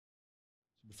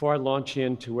Before I launch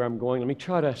into where I'm going, let me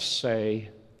try to say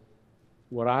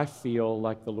what I feel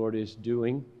like the Lord is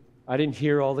doing. I didn't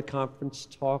hear all the conference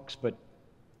talks,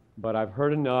 but I've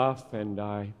heard enough, and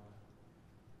I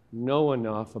know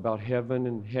enough about heaven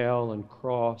and hell and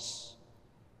cross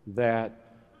that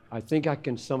I think I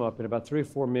can sum up in about 3 or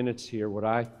 4 minutes here what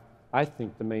I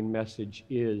think the main message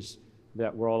is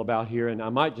that we're all about here, and I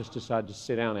might just decide to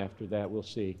sit down after that. We'll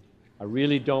see. I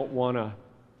really don't want to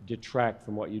detract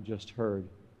from what you just heard.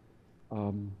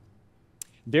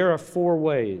 There are 4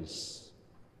 ways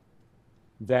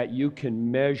that you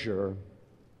can measure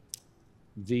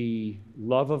the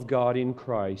love of God in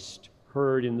Christ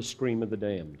heard in the scream of the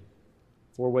damned.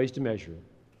 4 ways to measure it.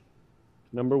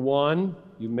 Number 1,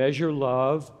 you measure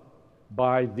love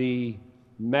by the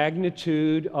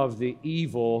magnitude of the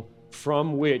evil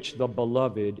from which the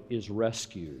beloved is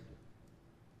rescued.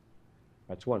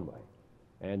 That's one way.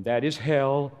 And that is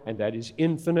hell, and that is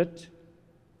infinite.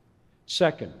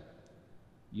 Second,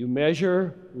 you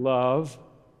measure love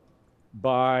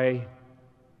by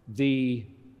the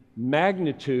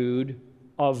magnitude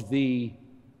of the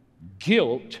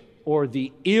guilt or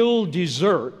the ill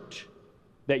desert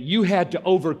that you had to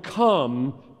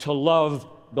overcome to love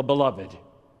the beloved.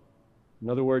 In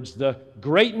other words, the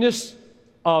greatness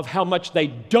of how much they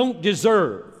don't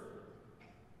deserve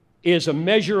is a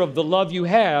measure of the love you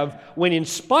have when, in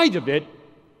spite of it,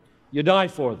 you die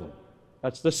for them.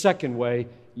 That's the second way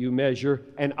you measure,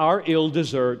 and our ill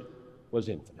desert was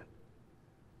infinite.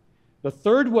 The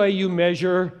third way you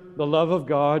measure the love of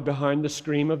God behind the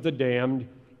scream of the damned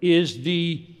is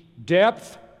the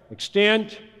depth,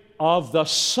 extent of the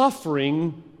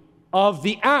suffering of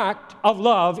the act of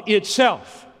love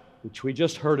itself, which we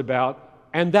just heard about,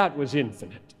 and that was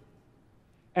infinite.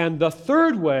 And the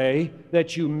third way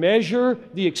that you measure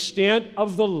the extent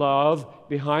of the love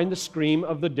behind the scream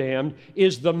of the damned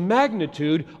is the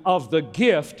magnitude of the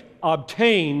gift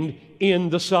obtained in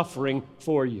the suffering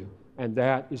for you. And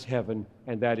that is heaven,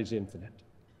 and that is infinite.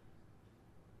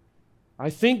 I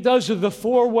think those are the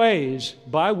 4 ways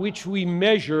by which we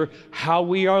measure how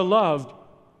we are loved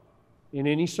in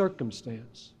any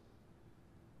circumstance.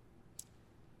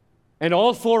 And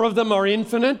all 4 of them are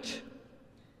infinite,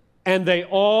 and they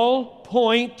all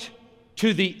point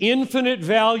to the infinite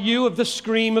value of the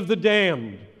scream of the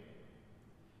damned.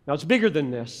 Now, it's bigger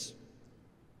than this.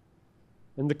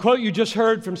 And the quote you just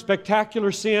heard from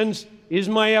Spectacular Sins is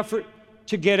my effort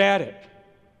to get at it.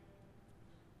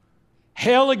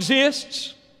 Hell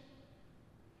exists.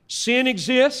 Sin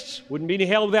exists. Wouldn't be any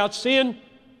hell without sin.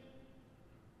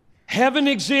 Heaven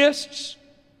exists.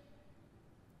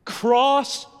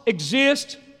 Cross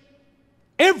exists.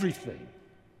 Everything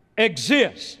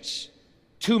exists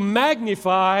to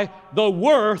magnify the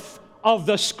worth of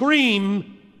the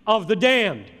scream of the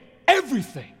damned.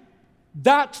 Everything.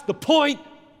 That's the point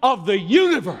of the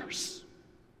universe.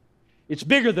 It's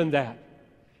bigger than that.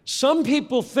 Some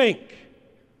people think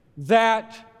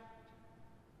that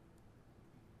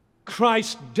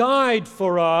Christ died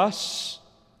for us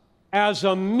as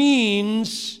a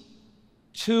means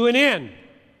to an end.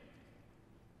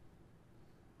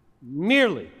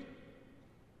 Merely.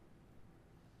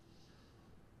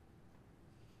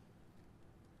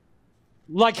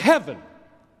 Like heaven,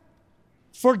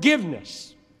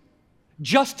 forgiveness,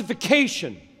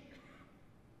 justification,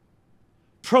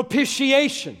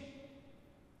 propitiation,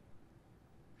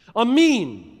 a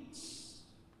means.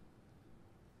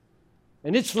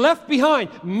 And it's left behind.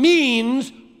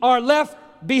 Means are left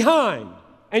behind.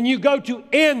 And you go to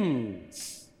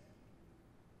ends.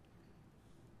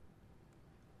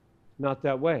 Not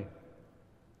that way.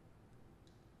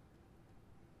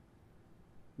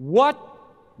 What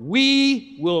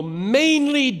we will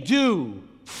mainly do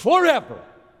forever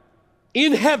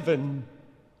in heaven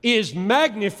is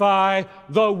magnify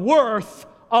the worth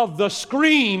of the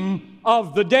scream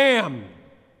of the damned.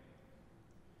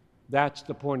 That's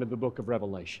the point of the book of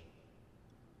Revelation.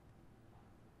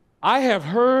 I have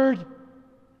heard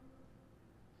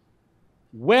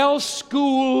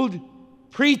well-schooled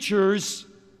preachers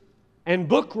and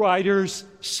book writers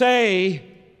say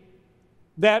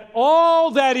that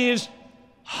all that is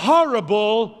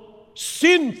horrible,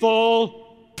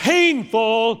 sinful,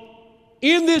 painful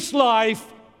in this life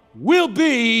will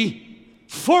be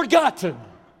forgotten.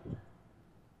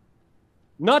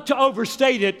 Not to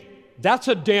overstate it, that's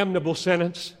a damnable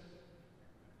sentence.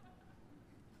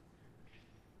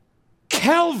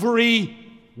 Calvary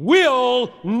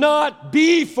will not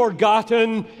be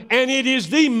forgotten, and it is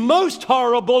the most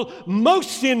horrible, most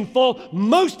sinful,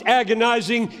 most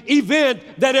agonizing event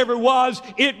that ever was.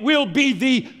 It will be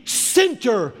the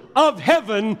center of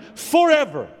heaven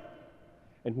forever.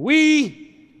 And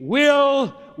we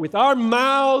will, with our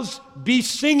mouths, be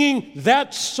singing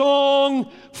that song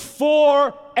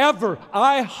forever.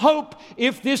 I hope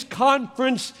if this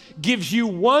conference gives you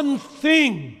one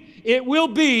thing, it will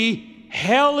be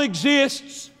hell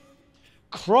exists,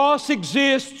 cross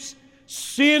exists,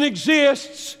 sin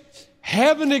exists,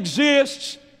 heaven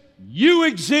exists, you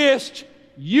exist,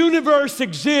 universe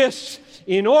exists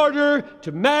in order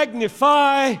to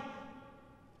magnify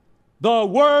the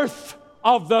worth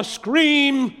of the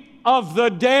scream of the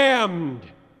damned.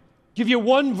 Give you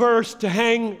one verse to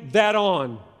hang that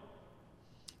on.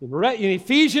 In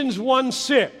Ephesians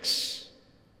 1:6,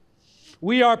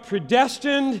 we are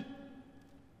predestined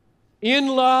in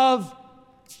love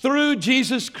through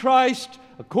Jesus Christ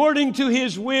according to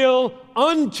His will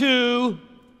unto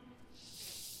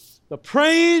the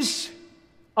praise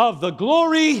of the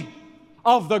glory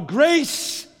of the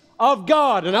grace of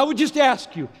God. And I would just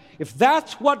ask you, if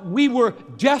that's what we were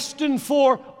destined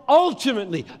for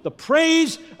ultimately, the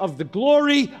praise of the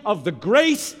glory of the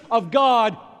grace of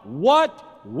God,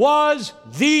 what was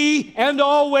the and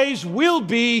always will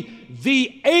be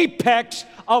the apex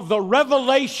of the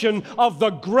revelation of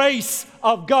the grace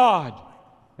of God?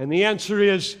 And the answer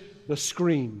is the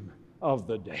scream of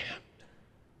the damned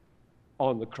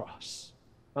on the cross.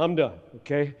 I'm done,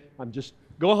 okay? I'm just,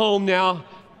 go home now.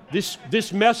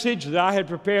 This message that I had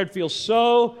prepared feels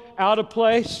so out of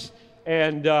place,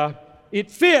 and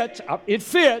it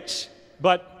fits,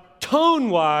 but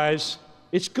tone-wise,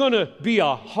 it's going to be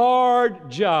a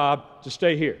hard job to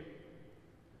stay here.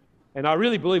 And I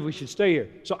really believe we should stay here.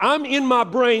 So I'm in my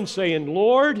brain saying,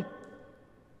 Lord,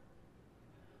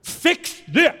 fix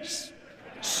this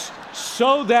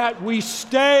so that we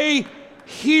stay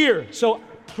here. So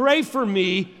pray for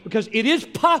me, because it is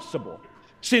possible,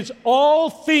 since all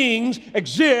things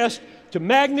exist to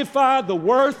magnify the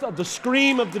worth of the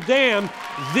scream of the damned,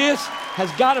 this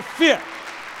has got to fit.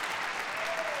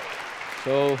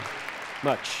 So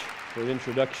much for the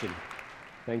introduction.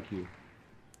 Thank you.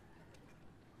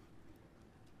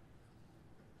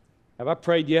 Have I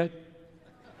prayed yet?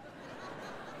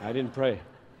 I didn't pray.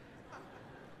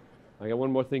 I got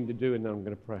one more thing to do, and then I'm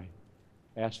going to pray.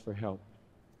 Ask for help.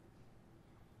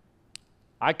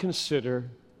 I consider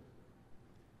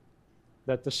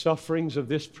that the sufferings of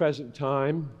this present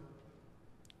time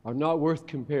are not worth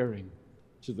comparing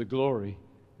to the glory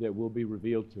that will be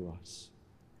revealed to us.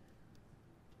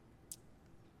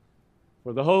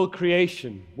 For the whole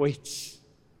creation waits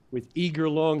with eager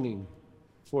longing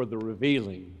for the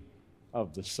revealing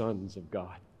of the sons of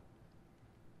God.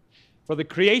 For the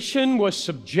creation was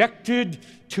subjected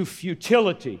to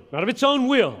futility, not of its own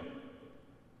will,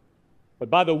 but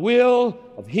by the will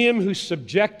of Him who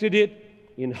subjected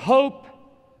it, in hope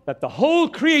that the whole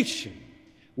creation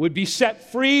would be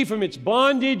set free from its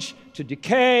bondage to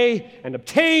decay and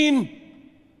obtain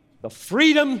the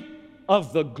freedom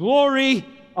of the glory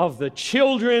of the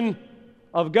children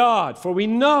of God. For we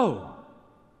know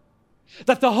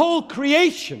that the whole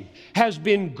creation has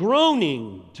been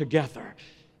groaning together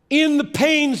in the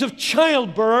pains of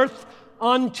childbirth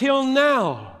until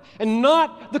now. And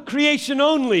not the creation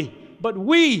only, but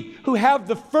we who have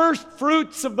the first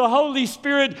fruits of the Holy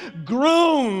Spirit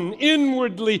groan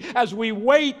inwardly as we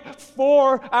wait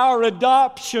for our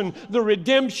adoption, the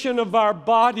redemption of our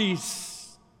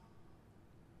bodies.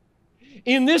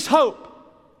 In this hope,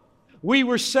 we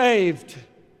were saved.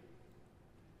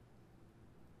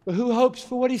 But who hopes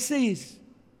for what he sees?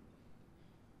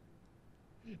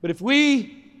 But if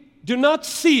we do not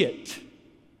see it,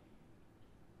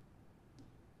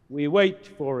 we wait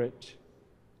for it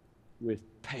with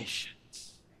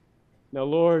patience. Now,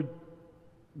 Lord,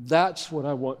 that's what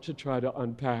I want to try to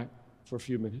unpack for a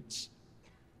few minutes.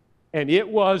 And it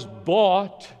was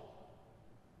bought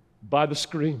by the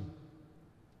scream.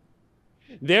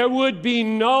 There would be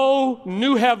no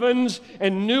new heavens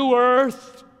and new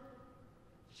earth,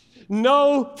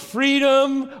 no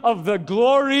freedom of the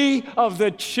glory of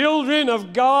the children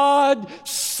of God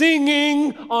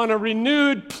singing on a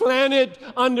renewed planet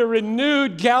under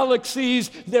renewed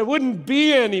galaxies. There wouldn't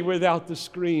be any without the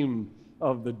scream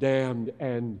of the damned,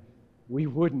 and we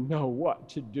wouldn't know what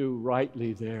to do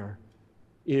rightly there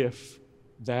if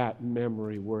that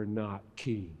memory were not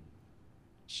key.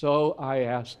 So I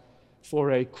ask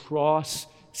for a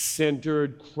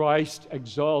cross-centered,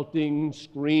 Christ-exalting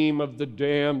scream of the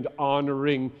damned,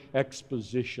 honoring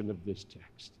exposition of this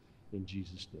text. In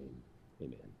Jesus' name,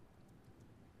 amen.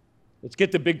 Let's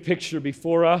get the big picture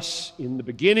before us. In the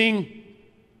beginning,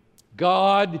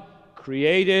 God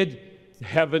created the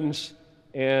heavens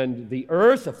and the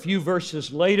earth. A few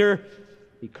verses later,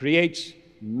 He creates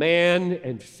man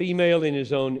and female in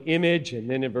his own image. And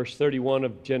then in verse 31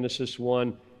 of Genesis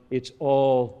 1, it's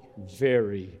all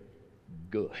very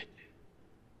good.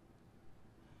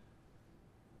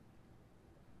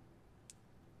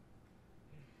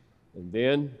 And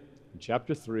then in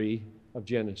chapter 3 of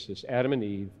Genesis, Adam and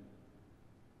Eve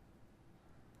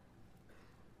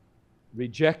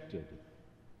rejected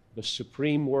the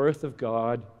supreme worth of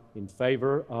God in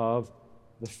favor of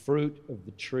the fruit of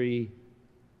the tree,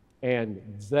 and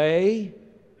they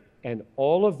and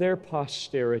all of their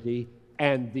posterity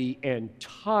and the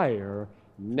entire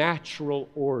natural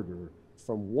order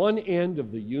from one end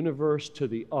of the universe to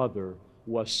the other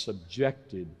was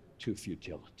subjected to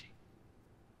futility.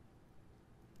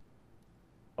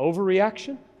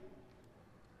 Overreaction?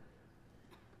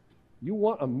 You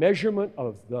want a measurement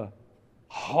of the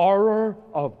horror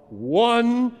of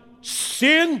one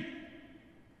sin?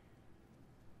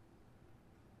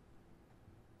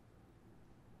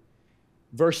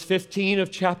 Verse 15 of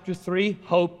chapter 3,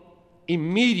 hope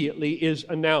immediately is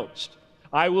announced.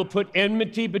 I will put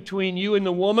enmity between you and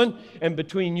the woman, and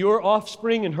between your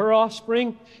offspring and her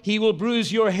offspring. He will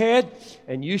bruise your head,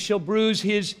 and you shall bruise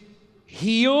his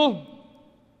heel.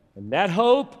 And that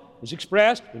hope is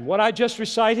expressed in what I just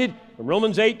recited from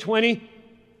Romans 8:20.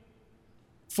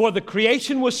 For the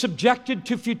creation was subjected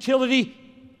to futility,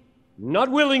 not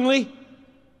willingly,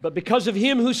 but because of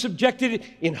him who subjected it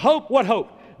in hope. What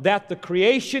hope? That the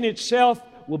creation itself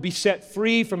will be set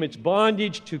free from its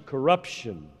bondage to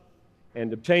corruption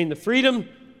and obtain the freedom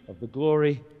of the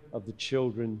glory of the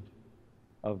children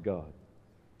of God.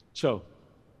 So,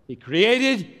 he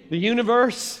created the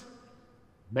universe,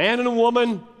 man and a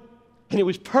woman, and it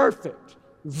was perfect,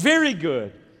 very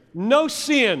good, no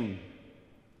sin,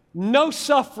 no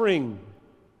suffering,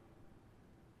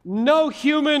 no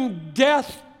human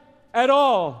death at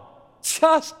all,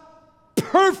 just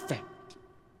perfect.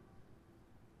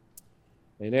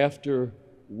 And after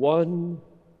one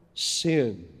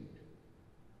sin,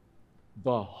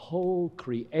 the whole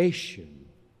creation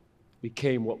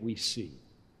became what we see.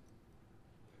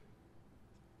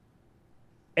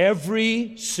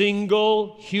 Every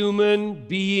single human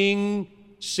being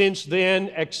since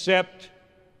then, except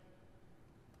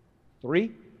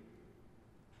 2,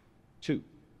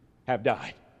 have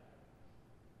died.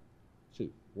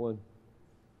 2, 1.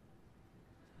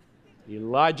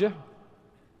 Elijah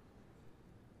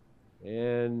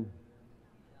and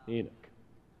Enoch.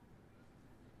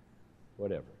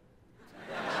 Whatever.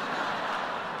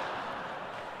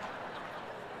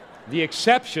 The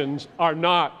exceptions are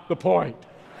not the point.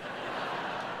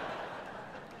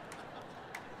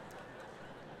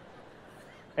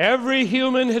 Every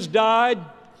human has died.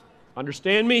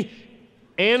 Understand me?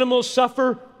 Animals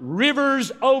suffer,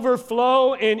 rivers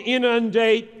overflow and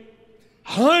inundate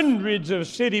hundreds of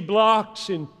city blocks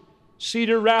in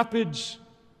Cedar Rapids.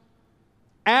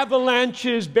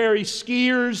 Avalanches bury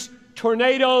skiers.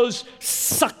 Tornadoes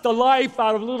suck the life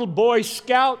out of little Boy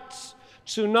Scouts.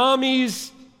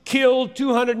 Tsunamis killed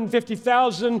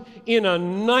 250,000 in a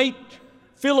night.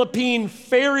 Philippine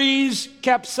ferries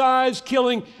capsized,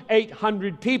 killing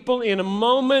 800 people in a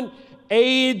moment.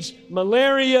 AIDS,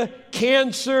 malaria,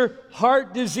 cancer,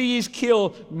 heart disease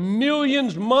kill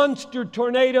millions. Monster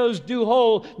tornadoes do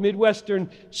whole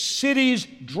Midwestern cities.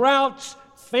 Droughts,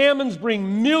 famines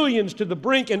bring millions to the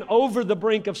brink and over the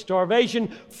brink of starvation.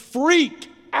 Freak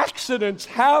accidents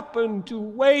happen to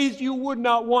ways you would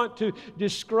not want to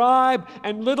describe,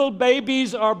 and little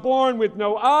babies are born with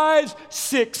no eyes,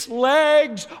 6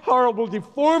 legs, horrible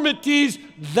deformities.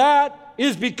 That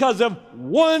is because of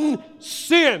one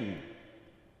sin.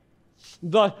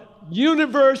 The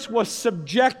universe was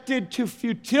subjected to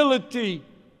futility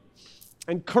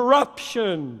and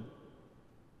corruption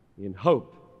in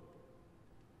hope.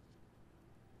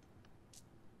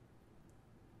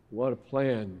 What a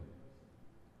plan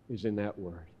is in that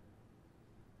word.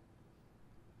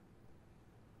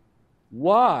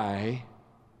 Why?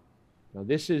 Now,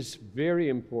 this is very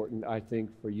important, I think,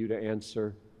 for you to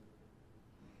answer.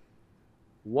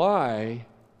 Why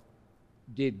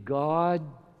did God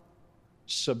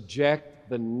subject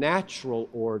the natural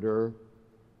order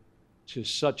to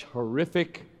such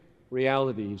horrific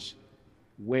realities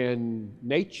when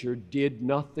nature did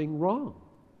nothing wrong?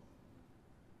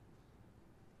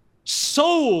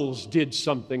 Souls did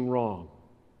something wrong.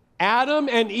 Adam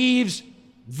and Eve's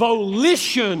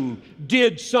volition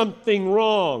did something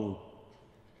wrong.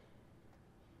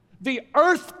 The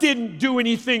earth didn't do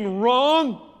anything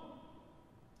wrong.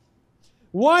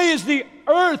 Why is the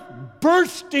earth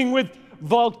bursting with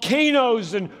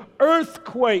volcanoes and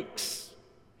earthquakes?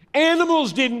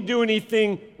 Animals didn't do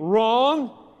anything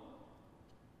wrong.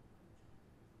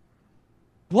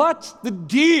 What's the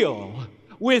deal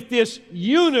with this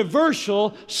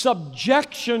universal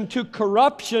subjection to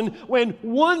corruption when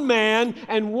one man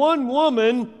and one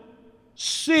woman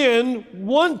sin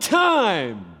one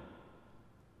time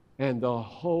and the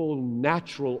whole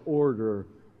natural order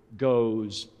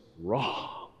goes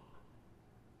wrong?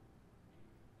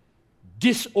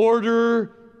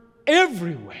 Disorder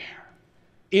everywhere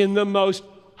in the most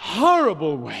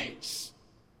horrible ways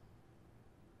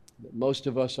that most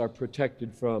of us are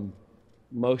protected from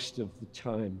most of the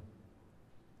time.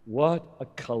 What a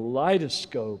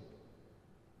kaleidoscope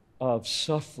of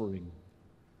suffering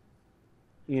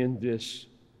in this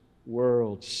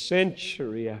world,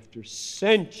 century after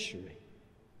century.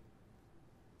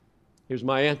 Here's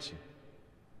my answer.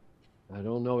 I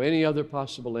don't know any other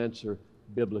possible answer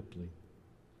biblically.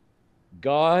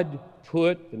 God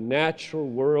put the natural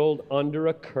world under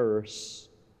a curse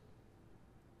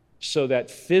so that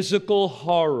physical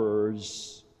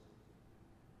horrors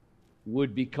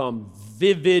would become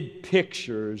vivid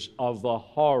pictures of the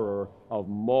horror of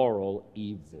moral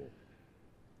evil.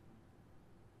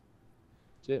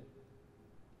 That's it.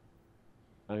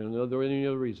 I don't know there any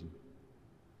other reason.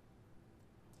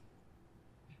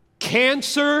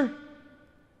 Cancer,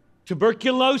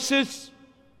 tuberculosis,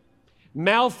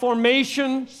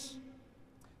 malformations,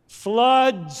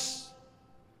 floods,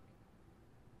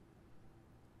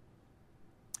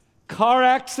 car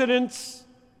accidents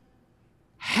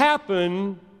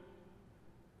happen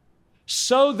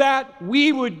so that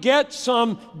we would get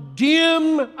some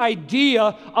dim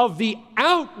idea of the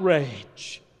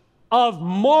outrage of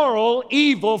moral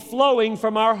evil flowing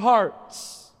from our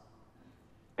hearts.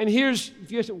 And here's,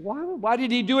 if you say, why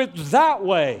did he do it that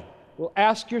way? Well,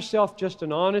 ask yourself just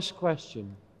an honest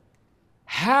question.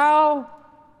 How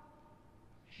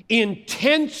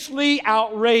intensely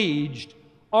outraged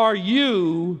are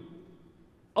you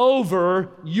over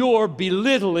your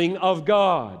belittling of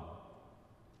God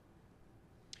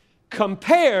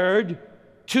compared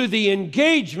to the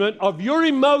engagement of your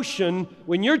emotion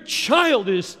when your child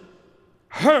is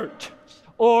hurt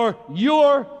or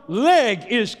your leg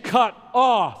is cut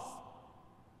off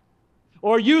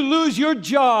or you lose your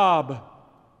job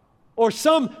or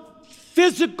some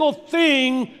physical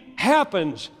thing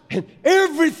happens and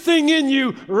everything in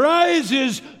you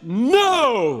rises,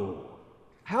 no!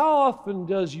 How often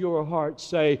does your heart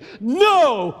say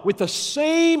no with the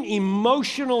same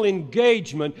emotional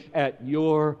engagement at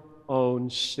your own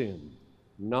sin?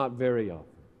 Not very often.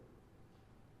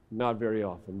 Not very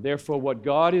often. Therefore, what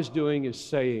God is doing is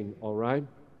saying, all right,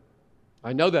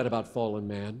 I know that about fallen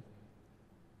man.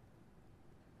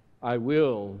 I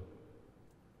will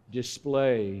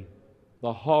display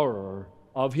the horror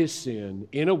of his sin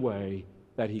in a way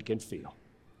that he can feel.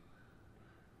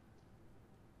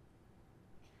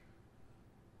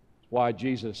 Why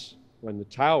Jesus, when the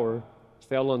tower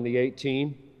fell on the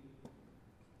 18,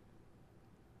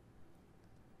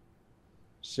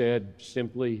 said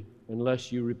simply,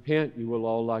 unless you repent, you will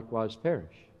all likewise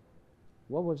perish.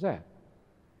 What was that?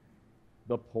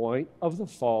 The point of the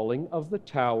falling of the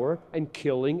tower and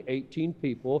killing 18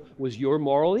 people was your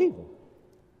moral evil.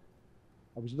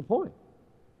 That was the point.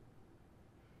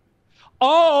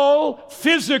 All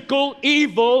physical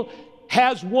evil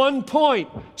has one point.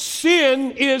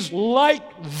 Sin is like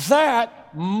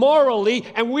that morally,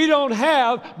 and we don't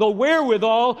have the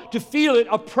wherewithal to feel it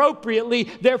appropriately.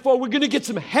 Therefore, we're going to get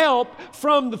some help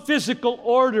from the physical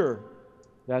order.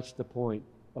 That's the point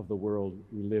of the world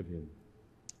we live in.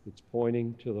 It's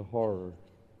pointing to the horror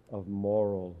of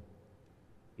moral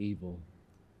evil.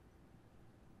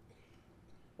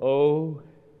 Oh,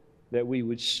 that we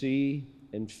would see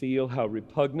and feel how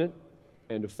repugnant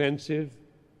and offensive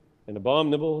and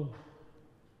abominable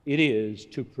it is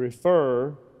to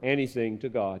prefer anything to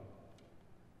God.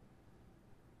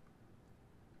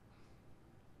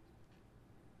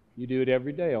 You do it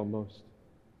every day almost.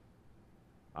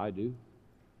 I do.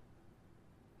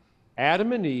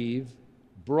 Adam and Eve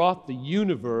brought the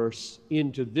universe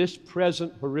into this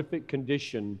present horrific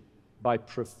condition by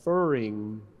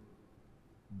preferring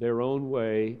their own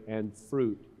way and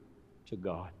fruit to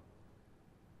God.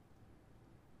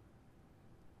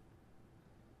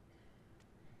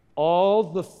 All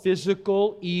the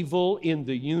physical evil in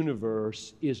the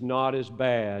universe is not as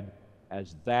bad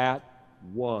as that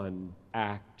one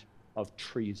act of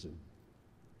treason.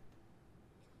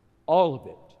 All of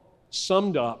it,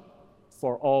 summed up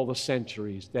for all the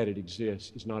centuries that it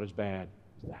exists, is not as bad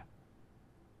as that.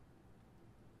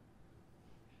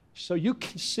 So you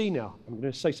can see now, I'm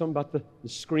going to say something about the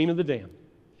scream of the damned.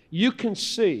 You can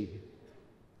see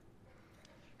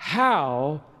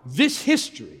how this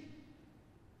history,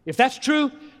 if that's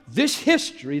true, This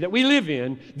history that we live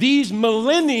in, these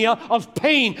millennia of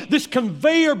pain, this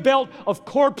conveyor belt of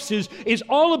corpses, is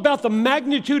all about the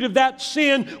magnitude of that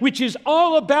sin, which is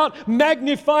all about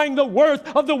magnifying the worth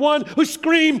of the one who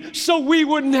screamed so we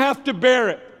wouldn't have to bear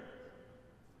it.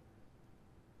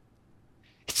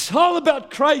 It's all about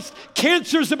Christ.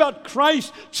 Cancer's about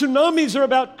Christ. Tsunamis are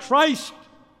about Christ.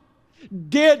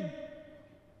 Dead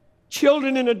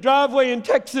children in a driveway in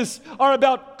Texas are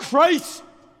about Christ.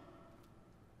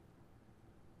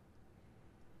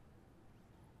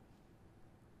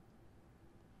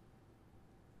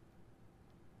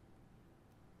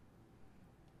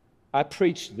 I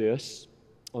preached this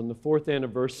on the 4th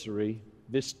anniversary,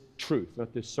 this truth,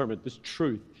 not this sermon, this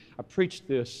truth. I preached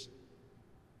this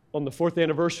on the 4th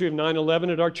anniversary of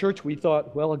 9/11 at our church. We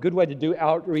thought, well, a good way to do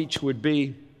outreach would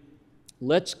be,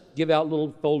 let's give out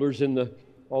little folders in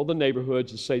all the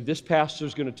neighborhoods and say, this pastor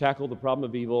is going to tackle the problem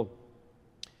of evil,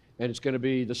 and it's going to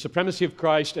be the supremacy of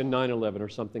Christ and 9/11 or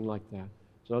something like that.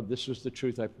 So this was the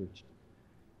truth I preached.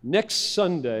 Next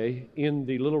Sunday, in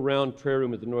the little round prayer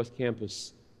room at the North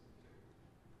Campus,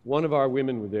 one of our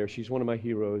women was there. She's one of my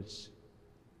heroes.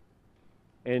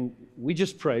 And we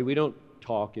just pray. We don't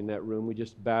talk in that room. We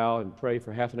just bow and pray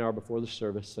for half an hour before the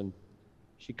service. And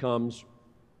she comes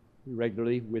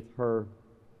regularly with her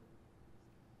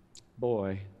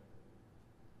boy.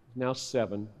 He's now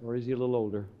 7, or is he a little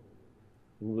older?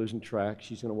 I'm losing track.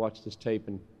 She's going to watch this tape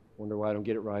and wonder why I don't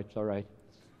get it right. It's all right.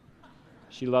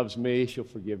 She loves me. She'll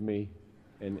forgive me.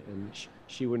 And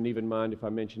she wouldn't even mind if I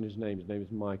mentioned his name. His name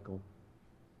is Michael.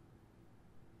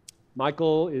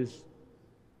 Michael is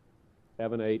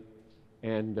 7, 8,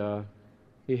 and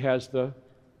he has the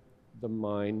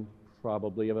mind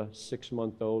probably of a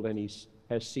 6-month-old, and he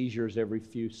has seizures every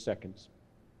few seconds.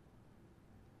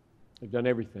 They've done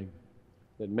everything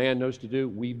that man knows to do.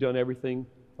 We've done everything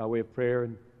by way of prayer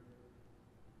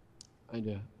and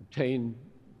to obtain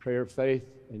prayer of faith,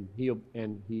 and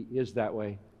he is that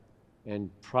way, and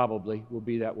probably will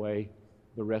be that way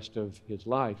the rest of his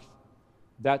life.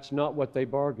 That's not what they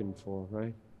bargained for,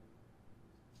 right?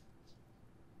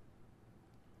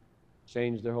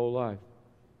 Changed their whole life.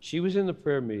 She was in the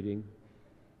prayer meeting,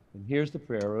 and here's the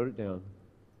prayer. I wrote it down.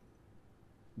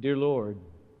 Dear Lord,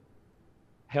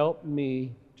 help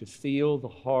me to feel the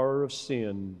horror of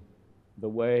sin the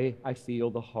way I feel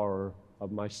the horror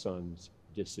of my son's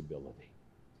disability.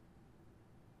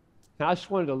 I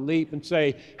just wanted to leap and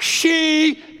say,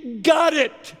 she got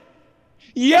it!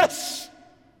 Yes!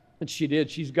 And she did.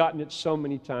 She's gotten it so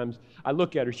many times. I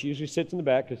look at her. She usually sits in the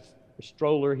back. A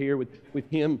stroller here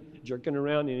with him jerking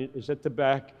around in it is at the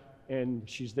back, and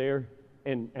she's there.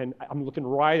 And I'm looking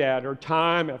right at her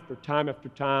time after time after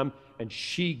time, and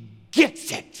she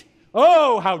gets it.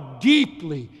 Oh, how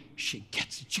deeply she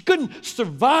gets it. She couldn't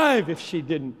survive if she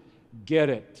didn't get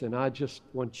it. And I just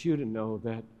want you to know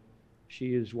that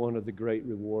she is one of the great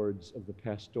rewards of the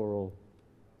pastoral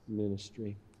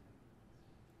ministry.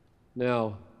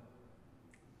 Now,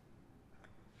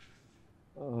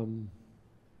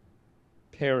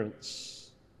 parents,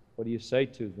 what do you say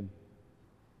to them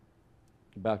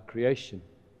about creation?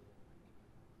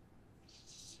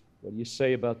 What do you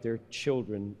say about their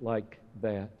children like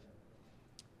that?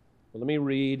 Well, let me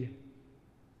read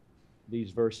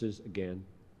these verses again.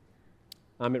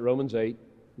 I'm at Romans 8.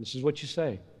 This is what you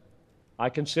say. I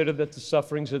consider that the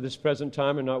sufferings of this present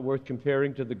time are not worth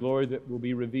comparing to the glory that will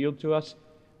be revealed to us,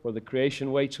 for the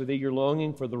creation waits with eager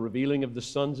longing for the revealing of the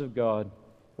sons of God.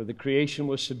 For the creation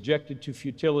was subjected to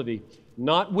futility,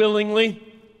 not willingly,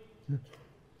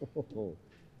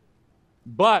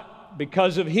 but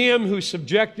because of him who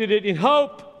subjected it in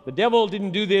hope. The devil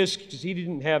didn't do this because he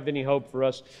didn't have any hope for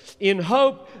us. In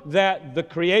hope that the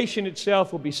creation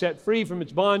itself will be set free from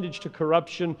its bondage to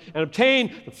corruption and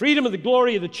obtain the freedom of the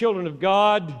glory of the children of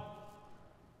God.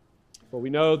 For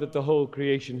we know that the whole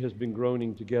creation has been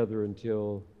groaning together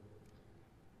until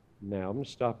now. I'm going to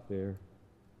stop there.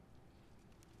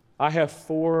 I have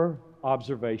 4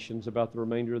 observations about the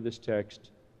remainder of this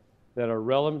text that are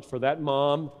relevant for that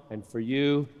mom and for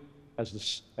you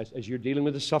as you're dealing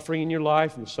with the suffering in your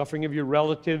life and the suffering of your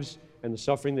relatives and the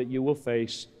suffering that you will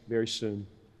face very soon.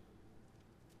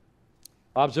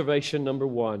 Observation number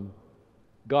 1,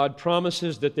 God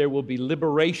promises that there will be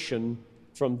liberation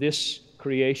from this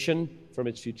creation, from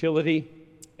its futility,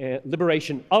 and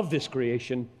liberation of this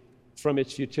creation from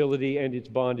its futility and its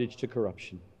bondage to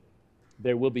corruption.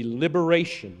 There will be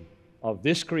liberation of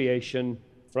this creation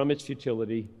from its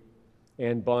futility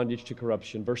and bondage to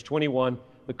corruption. Verse 21,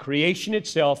 the creation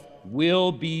itself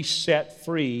will be set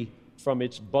free from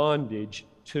its bondage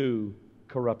to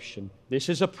corruption. This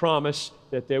is a promise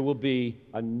that there will be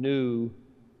a new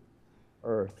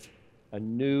earth. A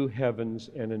new heavens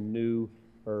and a new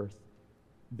earth.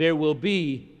 There will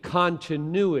be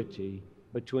continuity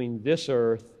between this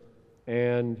earth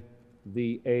and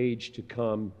the age to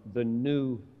come, the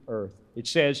new earth. It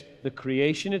says the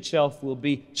creation itself will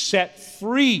be set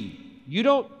free.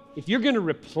 If you're going to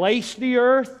replace the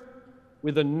earth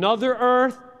with another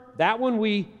earth, that one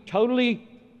we totally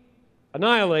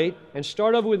annihilate and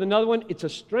start over with another one. It's a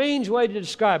strange way to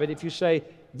describe it if you say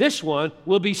this one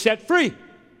will be set free.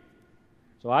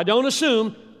 So I don't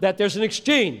assume that there's an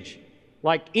exchange.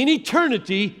 Like in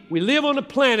eternity, we live on a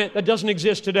planet that doesn't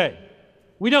exist today.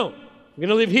 We don't. We're going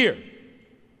to live here. Is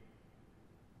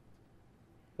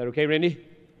that okay, Randy?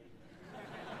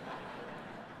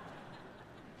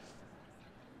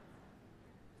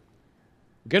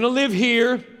 We're going to live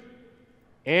here,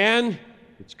 and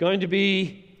it's going to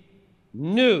be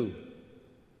new.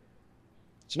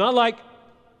 It's not like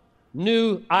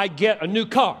new, I get a new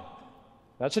car.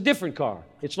 That's a different car.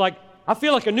 It's like, I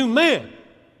feel like a new man.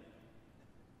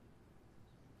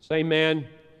 Same man,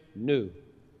 new.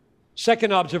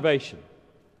 Second observation.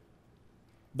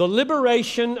 The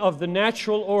liberation of the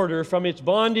natural order from its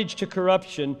bondage to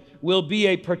corruption will be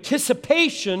a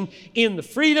participation in the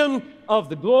freedom of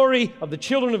the glory of the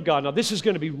children of God. Now, this is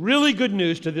going to be really good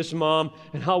news to this mom,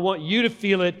 and I want you to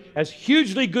feel it as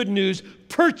hugely good news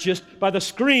purchased by the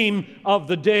scream of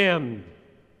the damned.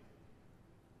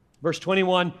 Verse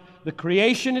 21, the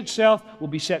creation itself will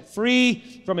be set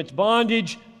free from its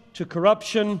bondage to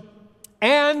corruption,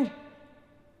 and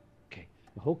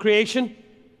the whole creation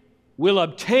will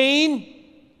obtain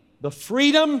the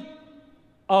freedom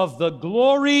of the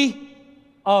glory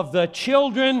of the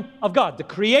children of God. The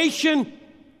creation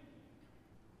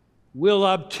will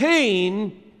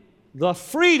obtain the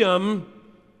freedom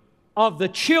of the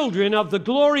children of the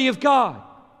glory of God.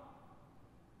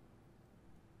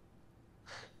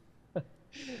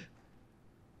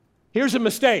 Here's a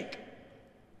mistake.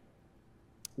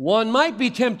 One might be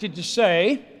tempted to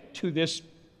say to this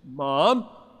mom,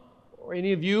 or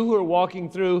any of you who are walking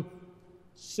through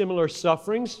similar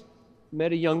sufferings.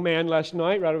 Met a young man last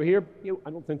night right over here.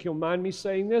 I don't think he'll mind me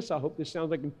saying this. I hope this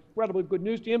sounds like incredibly good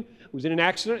news to him. He was in an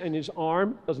accident and his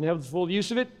arm doesn't have the full use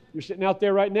of it. You're sitting out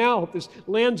there right now. I hope this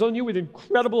lands on you with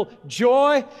incredible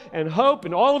joy and hope,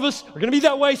 and all of us are going to be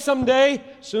that way someday,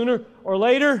 sooner or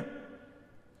later.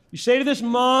 You say to this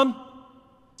mom,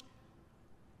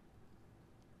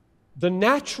 the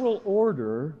natural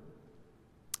order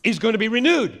is going to be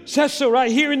renewed. It says so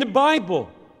right here in the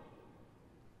Bible.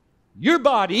 Your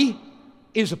body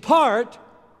is a part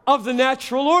of the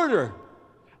natural order.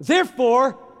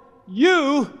 Therefore,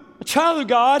 you, a child of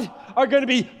God, are going to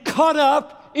be caught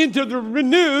up into the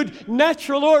renewed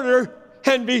natural order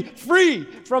and be free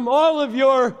from all of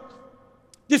your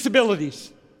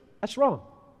disabilities. That's wrong.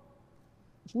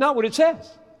 It's not what it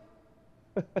says.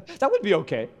 That would be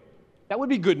okay. That would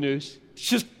be good news. It's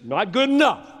just not good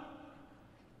enough.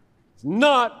 It's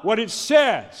not what it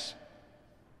says.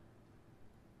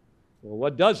 Well,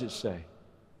 what does it say?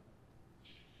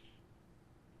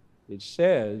 It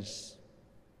says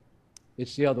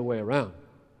it's the other way around.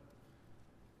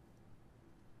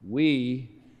 We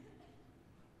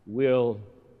will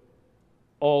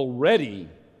already,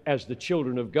 as the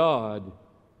children of God,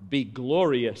 be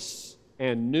glorious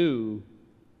and new,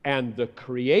 and the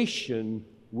creation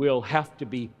will have to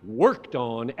be worked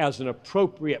on as an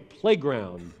appropriate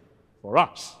playground for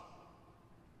us.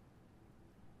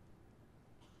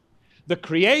 The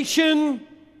creation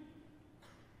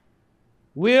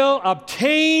will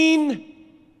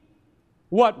obtain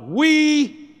what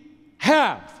we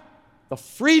have, the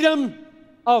freedom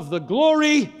of the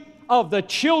glory of the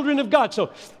children of God.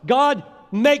 So God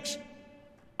makes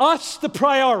us the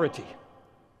priority.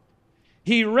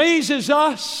 He raises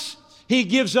us, He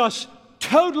gives us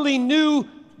totally new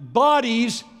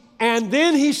bodies, and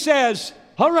then He says,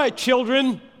 all right,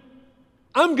 children,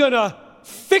 I'm going to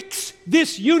fix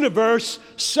this universe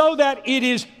so that it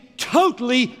is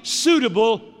totally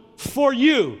suitable for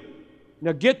you.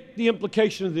 Now get the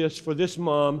implication of this for this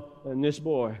mom and this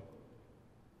boy.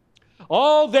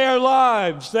 All their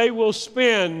lives they will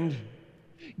spend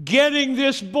getting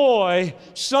this boy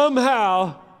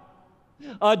somehow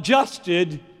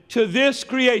adjusted to this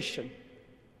creation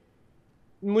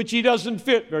in which he doesn't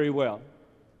fit very well.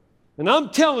 And I'm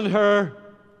telling her,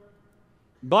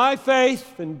 by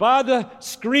faith and by the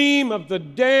scream of the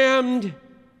damned,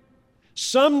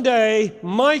 someday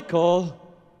Michael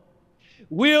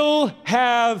will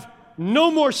have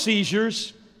no more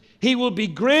seizures. He will be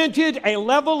granted a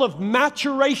level of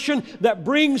maturation that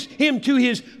brings him to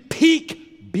his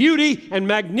peak beauty and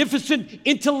magnificent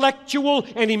intellectual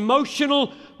and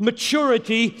emotional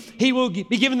maturity, he will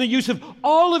be given the use of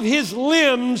all of his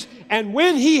limbs. And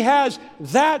when he has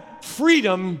that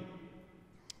freedom,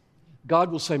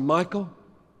 God will say, Michael,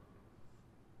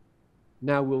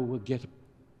 now we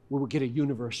will get a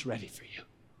universe ready for you.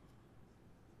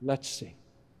 Let's see.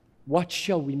 What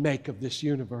shall we make of this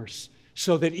universe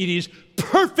so that it is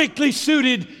perfectly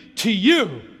suited to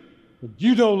you? And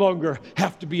you no longer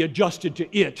have to be adjusted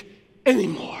to it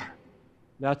anymore.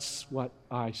 That's what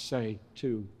I say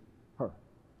to her.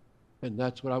 And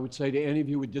that's what I would say to any of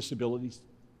you with disabilities.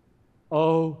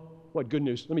 Oh, what good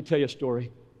news. Let me tell you a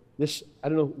story. I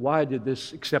don't know why I did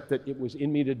this, except that it was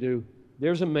in me to do.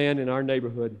 There's a man in our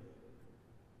neighborhood.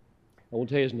 I won't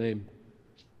tell you his name.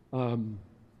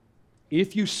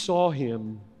 If you saw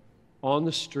him on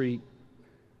the street,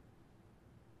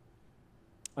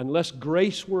 unless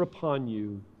grace were upon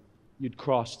you, you'd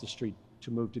cross the street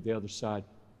to move to the other side.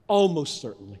 Almost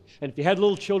certainly. And if you had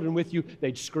little children with you,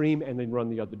 they'd scream and they'd run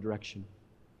the other direction.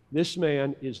 This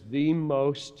man is the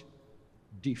most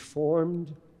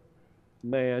deformed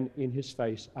man in his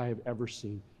face I have ever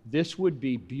seen. This would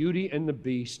be Beauty and the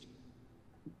Beast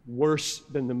worse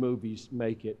than the movies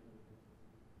make it.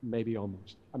 Maybe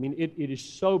almost. I mean, it is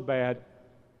so bad.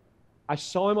 I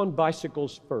saw him on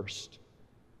bicycles first.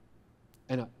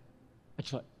 And I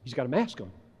thought, he's got a mask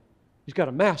on. He's got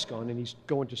a mask on and he's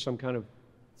going to some kind of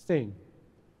thing.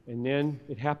 And then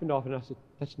it happened off and I said,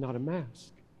 that's not a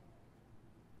mask.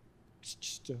 It's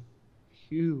just a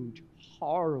huge,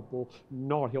 horrible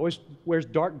gnarly. He always wears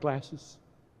dark glasses.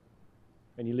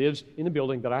 And he lives in the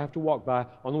building that I have to walk by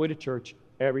on the way to church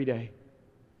every day.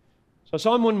 So I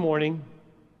saw him one morning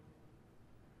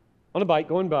on a bike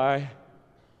going by.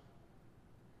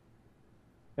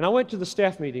 And I went to the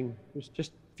staff meeting. It was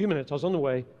just a few minutes. I was on the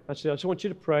way. I said, I just want you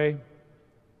to pray.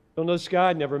 Don't know this guy.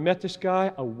 I've never met this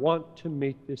guy. I want to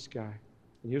meet this guy.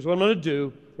 And here's what I'm going to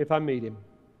do if I meet him.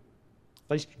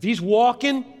 If he's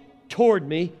walking toward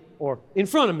me or in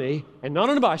front of me and not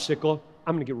on a bicycle,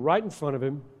 I'm going to get right in front of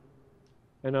him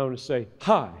and I'm going to say,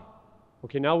 hi.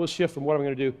 Okay, now we'll shift from what I'm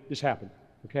going to do. This happened,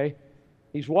 okay?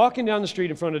 He's walking down the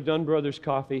street in front of Dunn Brothers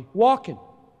Coffee, walking.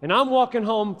 And I'm walking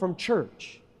home from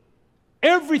church.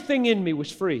 Everything in me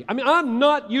was free. I mean, I'm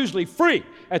not usually free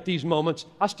at these moments.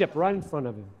 I stepped right in front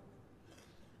of him.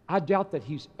 I doubt that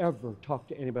he's ever talked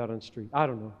to anybody on the street. I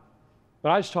don't know. But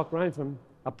I just talked right in front of him.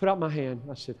 I put out my hand.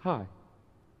 I said, hi,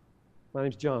 my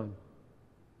name's John.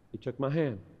 He took my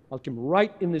hand. I looked him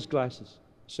right in his glasses,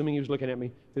 assuming he was looking at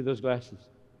me through those glasses.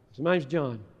 I said, my name's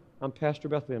John. I'm Pastor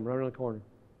Bethlehem, right around the corner.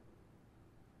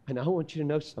 And I want you to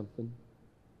know something.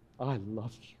 I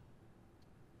love you.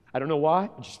 I don't know why.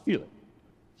 I just feel it.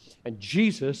 And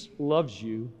Jesus loves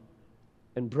you.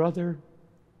 And brother,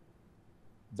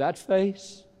 that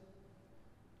face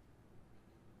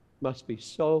must be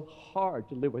so hard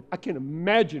to live with. I can't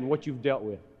imagine what you've dealt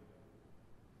with.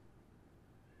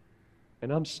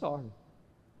 And I'm sorry.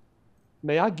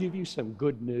 May I give you some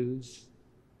good news?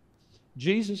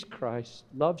 Jesus Christ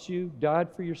loves you,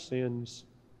 died for your sins,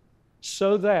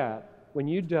 so that when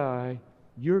you die,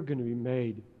 you're going to be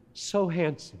made so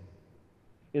handsome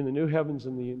in the new heavens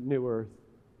and the new earth,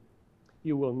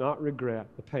 you will not regret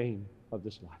the pain of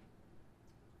this life.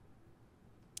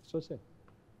 So I said.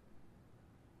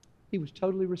 He was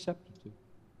totally receptive to it.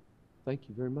 Thank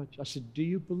you very much. I said, do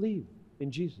you believe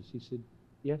in Jesus? He said,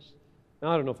 yes. Now,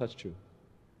 I don't know if that's true,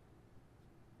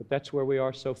 but that's where we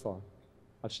are so far.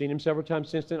 I've seen him several times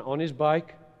since then on his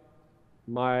bike.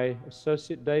 My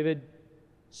associate David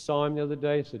saw him the other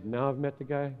day and said, now I've met the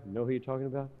guy. I know who you're talking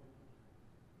about.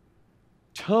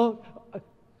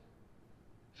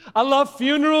 I love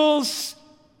funerals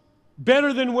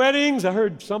better than weddings. I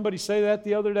heard somebody say that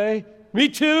the other day. Me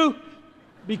too,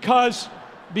 because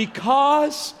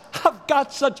I've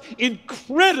got such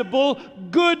incredible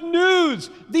good news.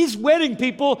 These wedding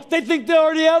people, they think they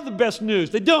already have the best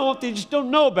news. They don't. They just don't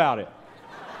know about it.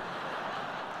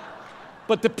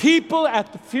 But the people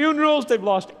at the funerals, they've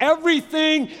lost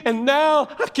everything, and now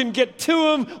I can get to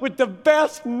them with the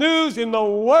best news in the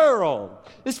world.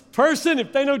 This person,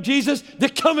 if they know Jesus, they're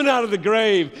coming out of the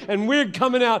grave, and we're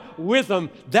coming out with them.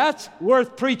 That's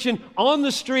worth preaching on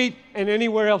the street and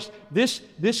anywhere else. This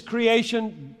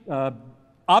creation,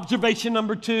 observation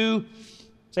number 2,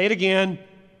 say it again,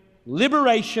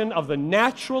 liberation of the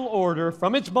natural order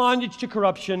from its bondage to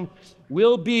corruption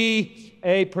will be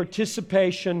a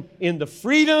participation in the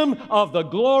freedom of the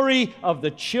glory of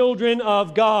the children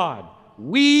of God.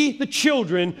 We, the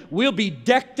children, will be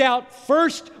decked out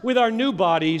first with our new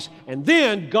bodies, and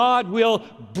then God will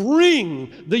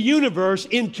bring the universe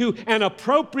into an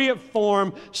appropriate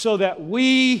form so that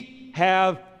we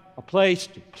have a place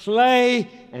to play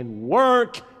and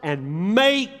work and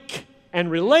make and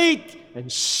relate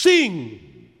and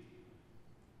sing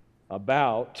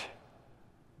about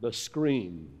the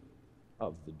scream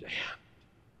of the damned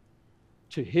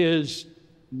to His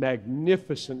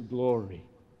magnificent glory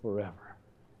forever.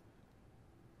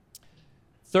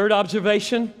 Third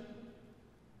observation,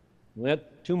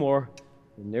 two more,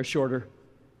 and they're shorter.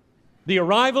 The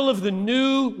arrival of the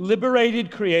new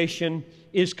liberated creation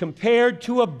is compared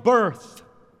to a birth,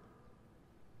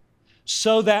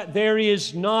 so that there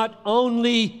is not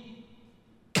only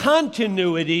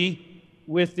continuity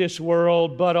with this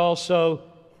world, but also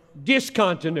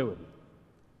discontinuity.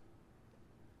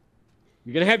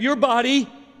 You're going to have your body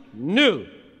new.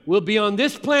 We'll be on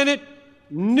this planet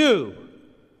new.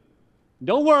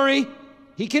 Don't worry,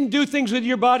 He can do things with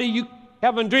your body you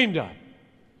haven't dreamed of.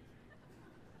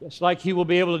 Just like He will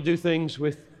be able to do things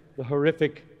with the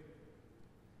horrific,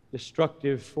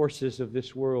 destructive forces of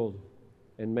this world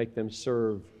and make them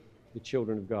serve the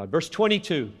children of God. Verse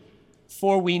 22,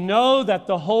 for we know that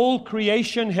the whole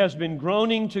creation has been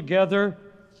groaning together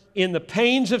in the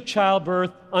pains of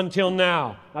childbirth until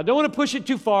now. I don't want to push it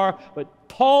too far, but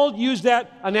Paul used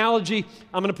that analogy.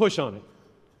 I'm going to push on it.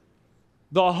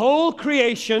 The whole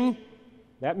creation,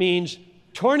 that means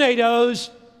tornadoes,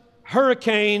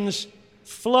 hurricanes,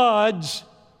 floods,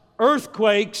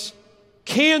 earthquakes,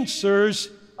 cancers,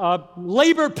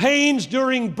 labor pains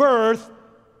during birth,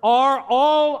 are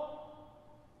all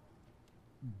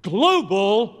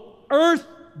global earth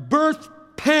birth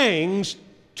pangs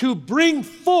to bring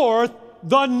forth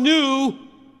the new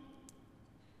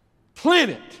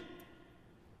planet.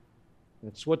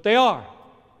 That's what they are.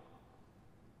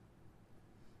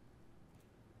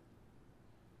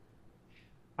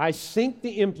 I think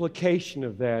the implication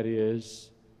of that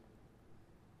is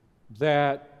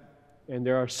that, and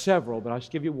there are several, but I'll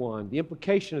just give you one. The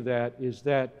implication of that is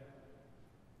that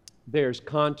there's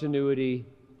continuity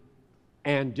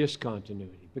and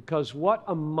discontinuity. Because what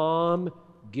a mom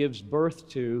gives birth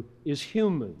to is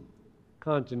human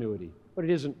continuity, but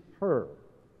it isn't her.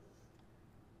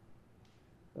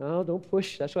 Oh, don't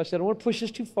push. That's why I said I don't want to push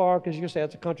this too far, because you're going to say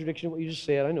that's a contradiction of what you just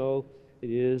said. I know it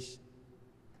is.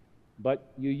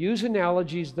 But you use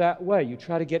analogies that way. You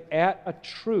try to get at a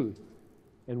truth.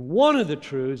 And one of the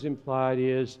truths implied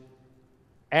is,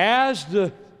 as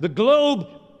the globe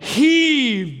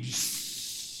heaves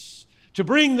to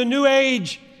bring the new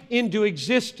age into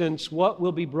existence, what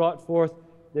will be brought forth?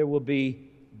 There will be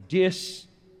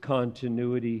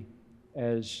discontinuity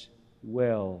as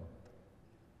well.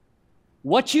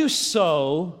 What you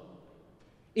sow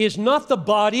is not the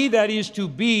body that is to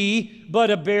be,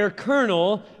 but a bare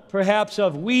kernel, perhaps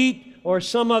of wheat or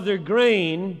some other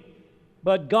grain,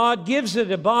 but God gives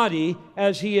it a body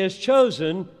as He has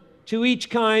chosen, to each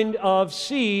kind of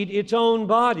seed its own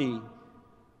body.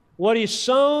 What is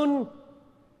sown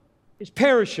is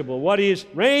perishable. What is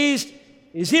raised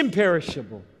is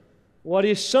imperishable. What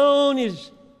is sown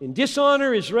is in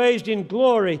dishonor is raised in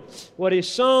glory. What is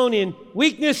sown in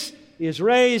weakness is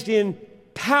raised in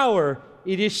power.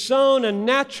 It is sown a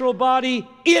natural body.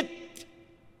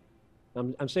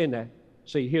 I'm saying that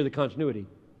so you hear the continuity.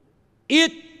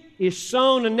 It is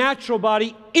sown a natural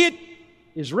body. It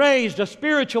is raised a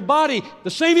spiritual body. The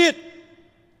same it,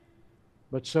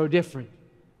 but so different.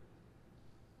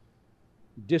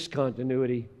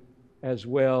 Discontinuity as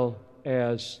well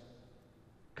as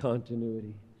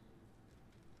continuity.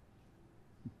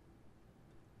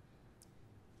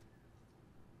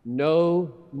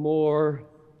 No more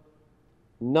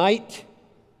night,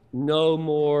 no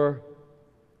more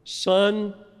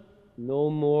sun, no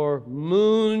more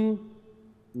moon,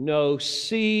 no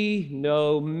sea,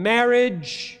 no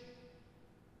marriage.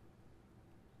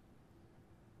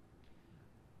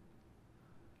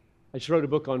 I just wrote a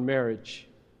book on marriage.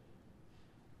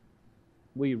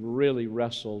 We really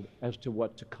wrestled as to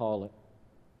what to call it.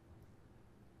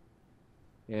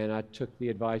 And I took the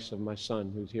advice of my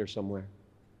son, who's here somewhere.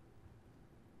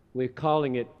 We're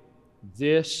calling it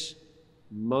This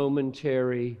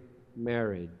Momentary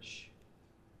Marriage,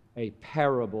 a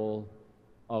parable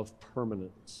of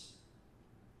permanence.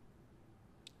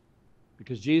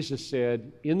 Because Jesus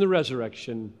said, in the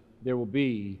resurrection, there will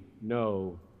be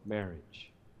no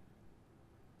marriage.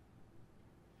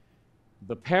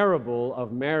 The parable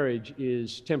of marriage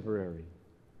is temporary,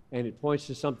 and it points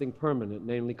to something permanent,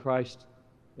 namely Christ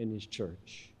and His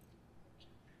church.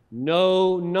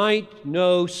 No night,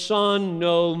 no sun,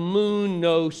 no moon,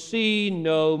 no sea,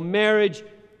 no marriage,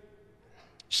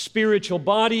 spiritual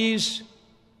bodies,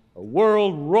 a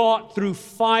world wrought through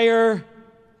fire,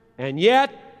 and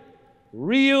yet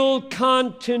real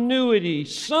continuity,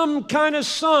 some kind of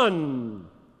sun,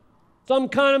 some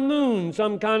kind of moon,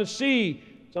 some kind of sea,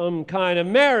 some kind of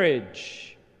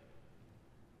marriage,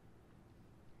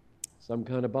 some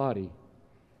kind of body,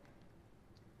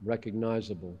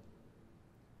 recognizable.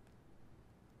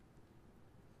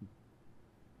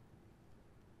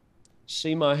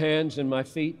 See my hands and my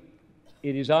feet?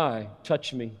 It is I.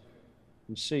 Touch me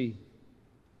and see.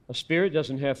 A spirit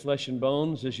doesn't have flesh and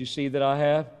bones as you see that I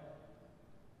have.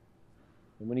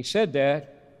 And when he said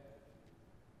that,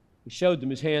 he showed them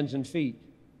his hands and feet.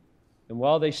 And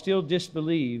while they still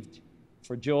disbelieved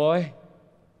for joy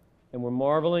and were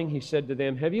marveling, he said to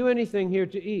them, "Have you anything here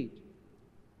to eat?"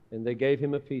 And they gave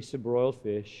him a piece of broiled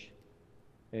fish,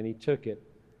 and he took it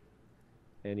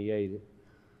and he ate it.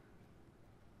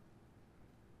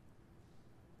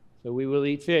 So we will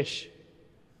eat fish.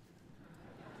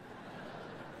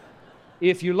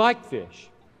 If you like fish.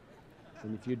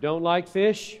 And if you don't like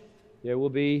fish, there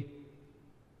will be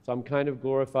some kind of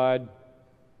glorified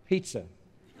pizza.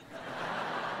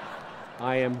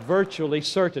 I am virtually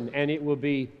certain, and it will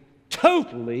be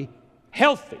totally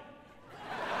healthy.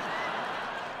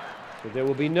 So there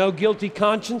will be no guilty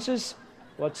consciences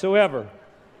whatsoever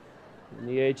in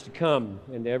the age to come,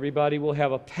 and everybody will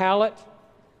have a palate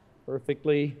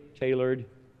perfectly tailored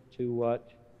to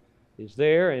what is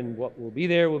there, and what will be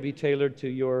there will be tailored to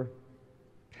your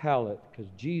palate,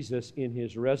 because Jesus in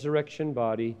his resurrection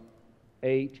body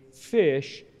ate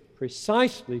fish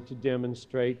precisely to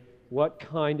demonstrate what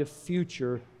kind of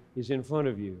future is in front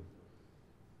of you.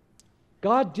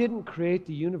 God didn't create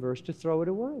the universe to throw it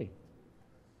away.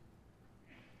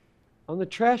 On the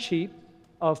trash heap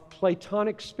of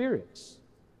Platonic spirits,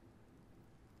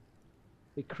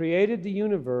 He created the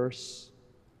universe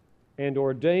and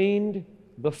ordained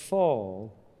the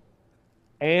fall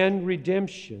and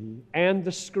redemption and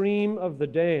the scream of the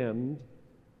damned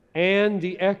and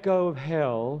the echo of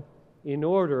hell in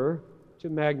order to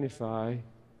magnify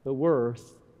the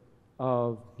worth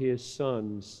of His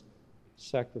Son's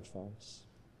sacrifice.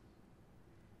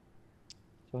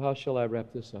 So how shall I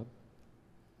wrap this up?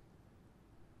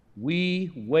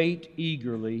 We wait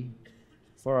eagerly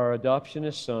for our adoption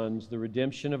as sons, the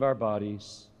redemption of our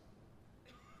bodies.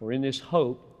 For in this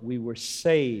hope we were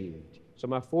saved. So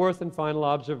my fourth and final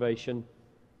observation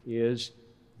is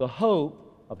the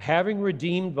hope of having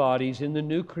redeemed bodies in the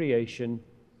new creation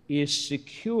is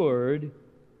secured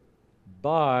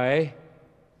by,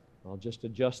 I'll just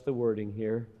adjust the wording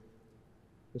here,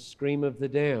 the scream of the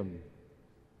damned.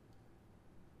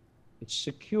 It's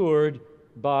secured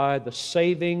by the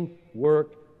saving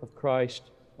work of Christ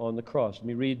on the cross. Let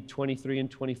me read 23 and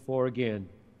 24 again.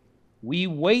 We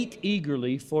wait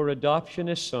eagerly for adoption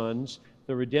as sons,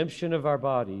 the redemption of our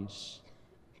bodies.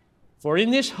 For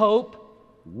in this hope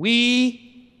we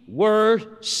were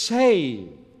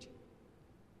saved.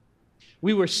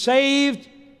 We were saved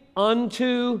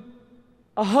unto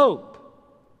a hope.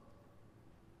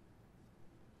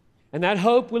 And that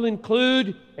hope will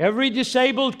include every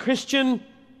disabled Christian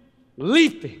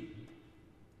leaping,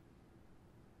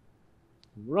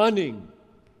 running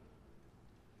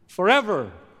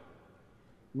forever.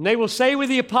 And they will say with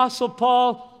the Apostle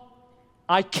Paul,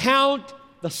 I count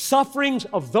the sufferings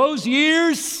of those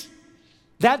years,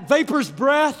 that vapor's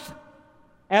breath,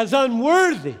 as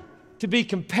unworthy to be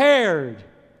compared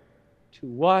to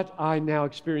what I now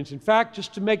experience. In fact,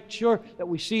 just to make sure that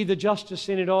we see the justice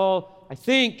in it all, I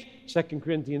think 2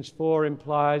 Corinthians 4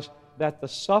 implies that the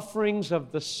sufferings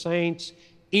of the saints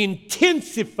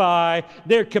intensify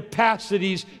their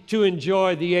capacities to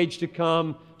enjoy the age to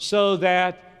come, so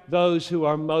that those who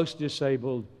are most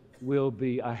disabled will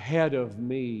be ahead of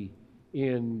me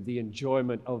in the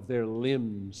enjoyment of their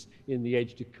limbs in the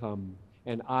age to come.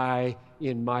 And I,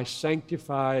 in my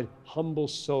sanctified, humble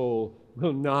soul,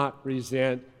 will not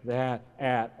resent that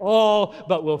at all,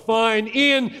 but will find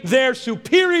in their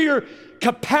superior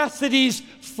capacities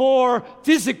for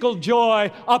physical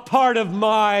joy a part of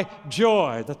my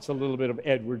joy. That's a little bit of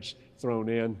Edwards thrown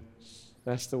in.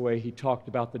 That's the way he talked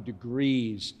about the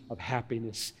degrees of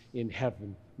happiness in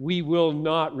heaven. We will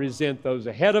not resent those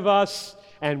ahead of us,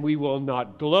 and we will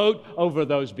not gloat over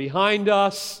those behind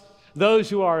us. Those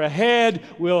who are ahead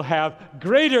will have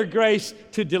greater grace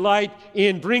to delight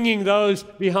in bringing those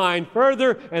behind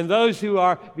further, and those who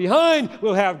are behind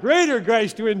will have greater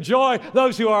grace to enjoy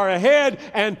those who are ahead.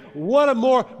 And what a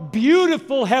more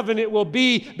beautiful heaven it will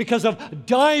be because of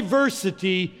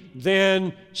diversity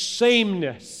than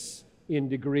sameness in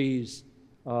degrees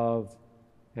of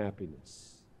happiness.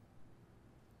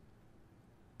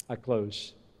 I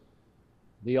close.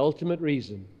 The ultimate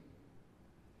reason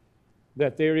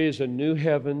that there is a new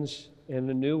heavens and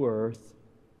a new earth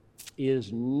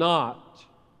is not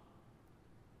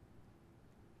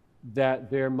that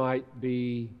there might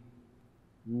be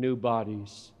new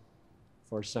bodies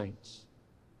for saints.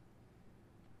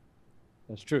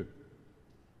 That's true.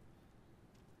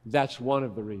 That's one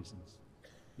of the reasons.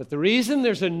 But the reason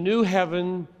there's a new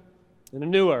heaven and a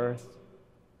new earth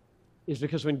is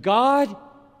because when God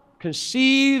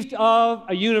conceived of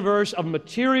a universe of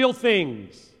material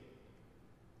things,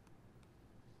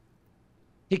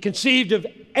 He conceived of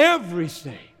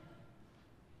everything.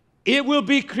 It will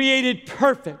be created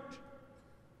perfect.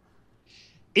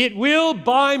 It will,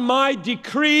 by my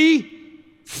decree,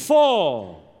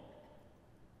 fall.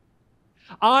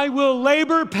 I will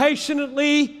labor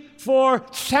patiently for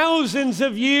thousands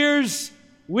of years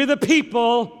with a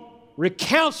people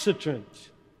recalcitrant,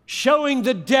 showing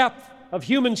the depth of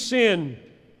human sin.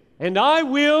 And I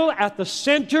will, at the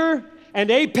center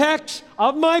and apex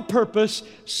of my purpose,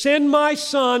 send my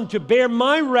Son to bear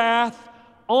my wrath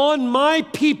on my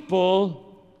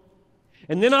people.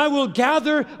 And then I will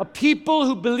gather a people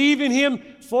who believe in Him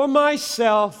for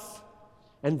myself.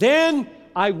 And then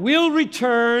I will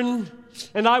return,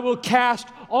 and I will cast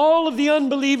all of the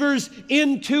unbelievers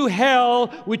into hell,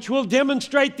 which will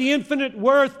demonstrate the infinite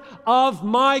worth of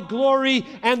my glory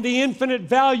and the infinite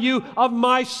value of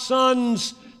my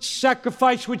Son's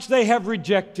sacrifice, which they have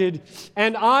rejected.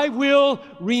 And I will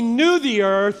renew the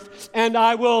earth, and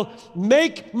I will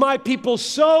make my people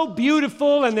so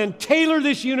beautiful, and then tailor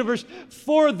this universe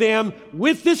for them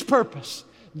with this purpose,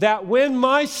 that when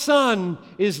my Son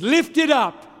is lifted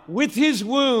up with His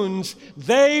wounds,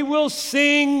 they will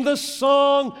sing the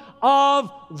song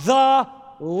of the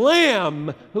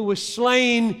Lamb who was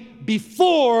slain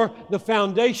before the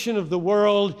foundation of the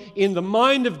world in the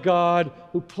mind of God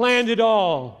who planned it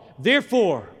all.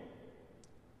 Therefore,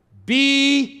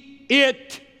 be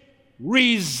it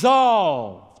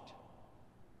resolved.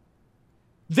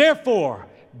 Therefore,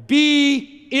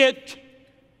 be it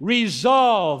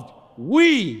resolved.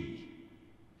 We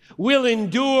will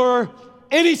endure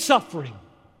any suffering.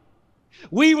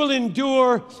 We will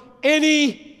endure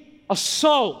any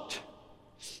assault,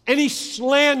 any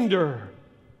slander,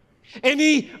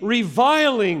 any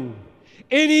reviling,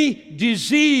 any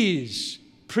disease,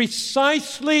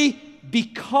 precisely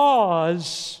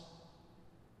because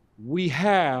we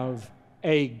have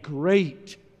a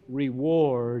great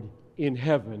reward in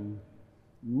heaven,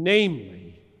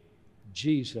 namely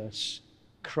Jesus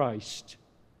Christ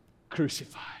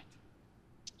crucified.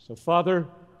 So, Father,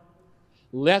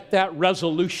 let that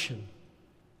resolution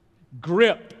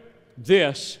grip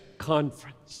this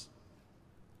conference.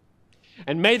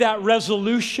 And may that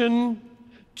resolution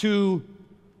to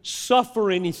suffer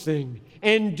anything,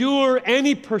 endure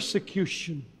any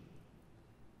persecution,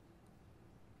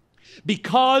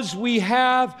 because we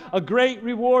have a great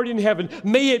reward in heaven,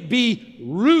 may it be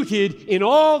rooted in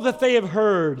all that they have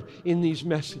heard in these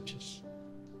messages.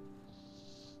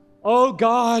 Oh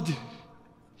God,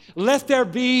 let there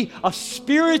be a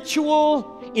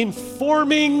spiritual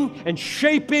informing and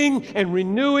shaping and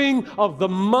renewing of the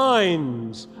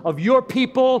minds of your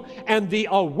people and the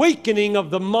awakening of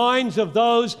the minds of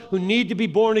those who need to be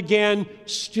born again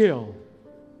still.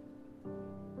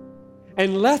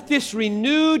 And let this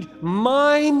renewed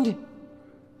mind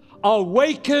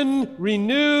awaken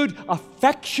renewed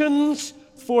affections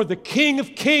for the King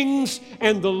of Kings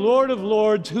and the Lord of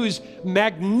Lords, whose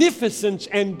magnificence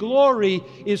and glory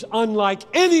is unlike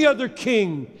any other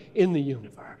king in the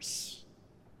universe.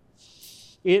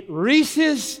 It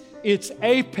reaches its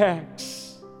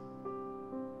apex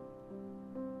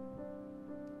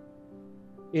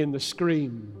in the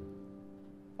scream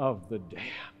of the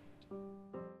damned.